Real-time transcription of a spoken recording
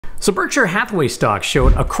So Berkshire Hathaway stock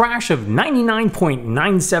showed a crash of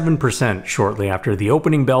 99.97% shortly after the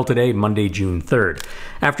opening bell today, Monday, June 3rd.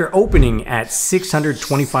 After opening at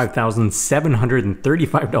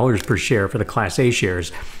 $625,735 per share for the Class A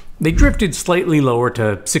shares, they drifted slightly lower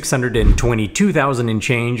to $622,000 and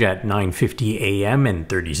change at 9:50 a.m. and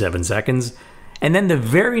 37 seconds. And then the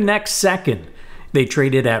very next second, they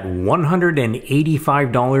traded at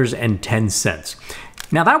 $185.10.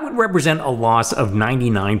 Now that would represent a loss of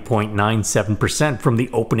 99.97% from the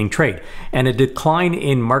opening trade and a decline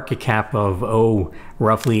in market cap of,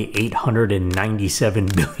 roughly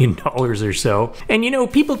 $897 billion or so. And you know,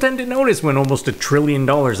 people tend to notice when almost $1 trillion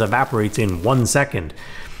evaporates in 1 second.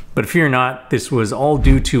 But fear not, this was all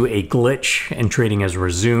due to a glitch and trading has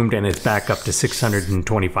resumed and it's back up to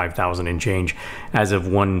 625,000 and change as of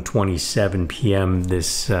 1:27 p.m.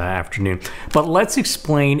 this afternoon. But let's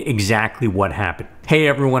explain exactly what happened. Hey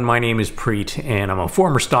everyone, my name is Preet and I'm a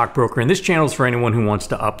former stockbroker, and this channel is for anyone who wants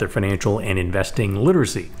to up their financial and investing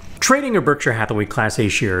literacy. Trading of Berkshire Hathaway Class A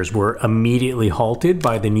shares were immediately halted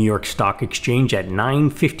by the New York Stock Exchange at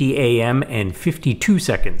 9:50 a.m. and 52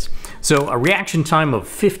 seconds. So a reaction time of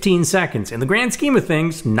 15 seconds. In the grand scheme of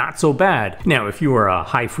things, not so bad. Now, if you are a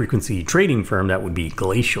high-frequency trading firm, that would be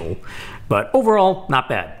glacial, but overall, not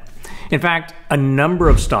bad. In fact, a number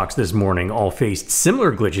of stocks this morning all faced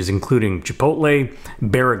similar glitches, including Chipotle,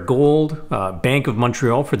 Barrick Gold, Bank of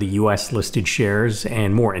Montreal for the US listed shares,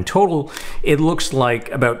 and more. In total, it looks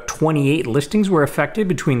like about 28 listings were affected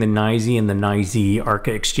between the NYSE and the NYSE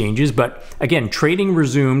BRK.a exchanges, but again, trading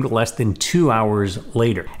resumed less than 2 hours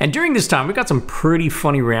later. And during this time, we got some pretty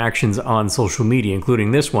funny reactions on social media,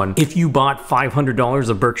 including this one. If you bought $500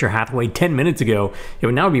 of Berkshire Hathaway 10 minutes ago, it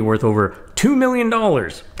would now be worth over $2 million.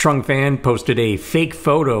 Trung Fan posted a fake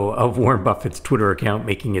photo of Warren Buffett's Twitter account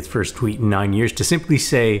making its first tweet in 9 years to simply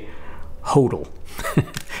say, "HODL."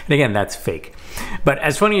 And again, that's fake. But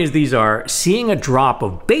as funny as these are, seeing a drop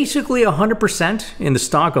of basically 100% in the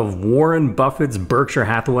stock of Warren Buffett's Berkshire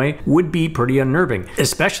Hathaway would be pretty unnerving,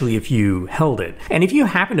 especially if you held it. And if you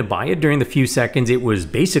happen to buy it during the few seconds it was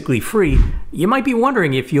basically free, you might be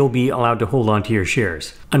wondering if you'll be allowed to hold on to your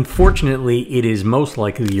shares. Unfortunately, it is most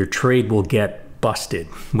likely your trade will get busted,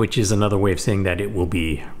 which is another way of saying that it will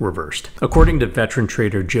be reversed. According to veteran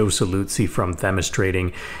trader Joe Saluzzi from Themis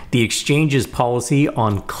Trading, the exchange's policy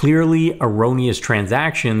on clearly erroneous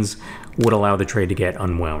transactions would allow the trade to get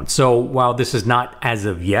unwound. So while this has not as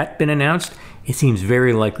of yet been announced, it seems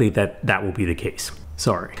very likely that that will be the case.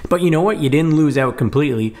 Sorry. But you know what? You didn't lose out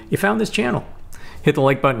completely. You found this channel. Hit the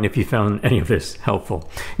like button if you found any of this helpful.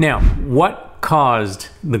 Now, what caused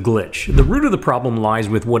the glitch? The root of the problem lies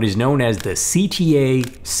with what is known as the CTA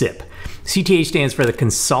SIP. CTA stands for the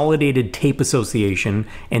Consolidated Tape Association,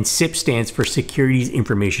 and SIP stands for Securities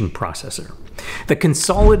Information Processor. The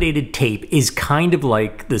consolidated tape is kind of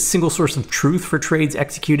like the single source of truth for trades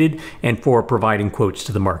executed and for providing quotes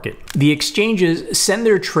to the market. The exchanges send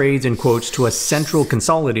their trades and quotes to a central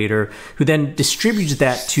consolidator who then distributes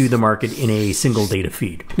that to the market in a single data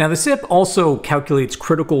feed. Now, the SIP also calculates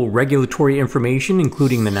critical regulatory information,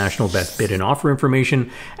 including the national best bid and offer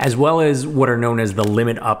information, as well as what are known as the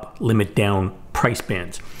limit up, limit down price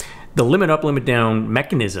bands. The limit up, limit down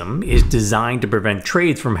mechanism is designed to prevent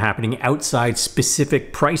trades from happening outside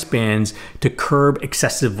specific price bands to curb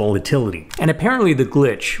excessive volatility. And apparently the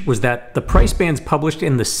glitch was that the price bands published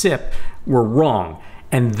in the SIP were wrong,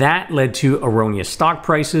 and that led to erroneous stock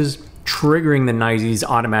prices, triggering the NYSE's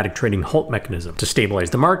automatic trading halt mechanism to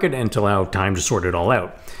stabilize the market and to allow time to sort it all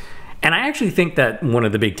out. And I actually think that one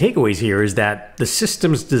of the big takeaways here is that the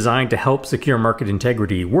systems designed to help secure market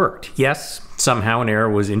integrity worked. Yes, somehow an error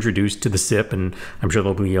was introduced to the SIP, and I'm sure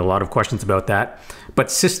there'll be a lot of questions about that. But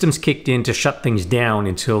systems kicked in to shut things down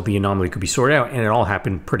until the anomaly could be sorted out, and it all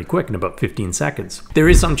happened pretty quick in about 15 seconds. There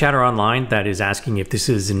is some chatter online that is asking if this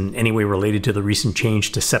is in any way related to the recent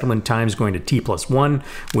change to settlement times going to T+1,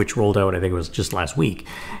 which rolled out, I think it was just last week,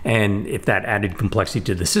 and if that added complexity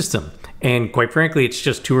to the system. And quite frankly, it's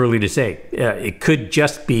just too early to say. It could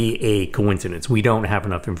just be a coincidence. We don't have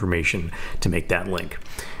enough information to make that link.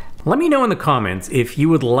 Let me know in the comments if you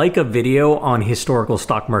would like a video on historical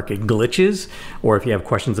stock market glitches, or if you have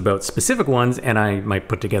questions about specific ones, and I might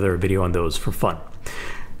put together a video on those for fun.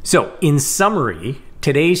 So, in summary,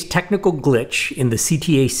 today's technical glitch in the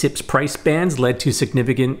CTA SIP's price bands led to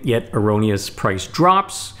significant yet erroneous price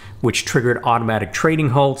drops, which triggered automatic trading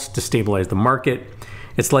halts to stabilize the market.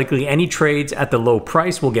 It's likely any trades at the low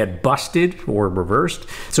price will get busted or reversed.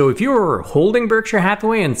 So if you're holding Berkshire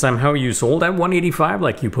Hathaway and somehow you sold at 185,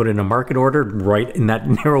 like you put in a market order right in that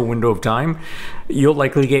narrow window of time, you'll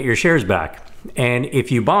likely get your shares back. And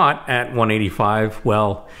if you bought at 185,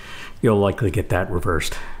 well, you'll likely get that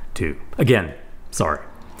reversed too. Again, sorry.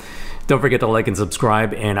 Don't forget to like and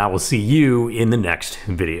subscribe, and I will see you in the next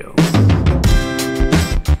video.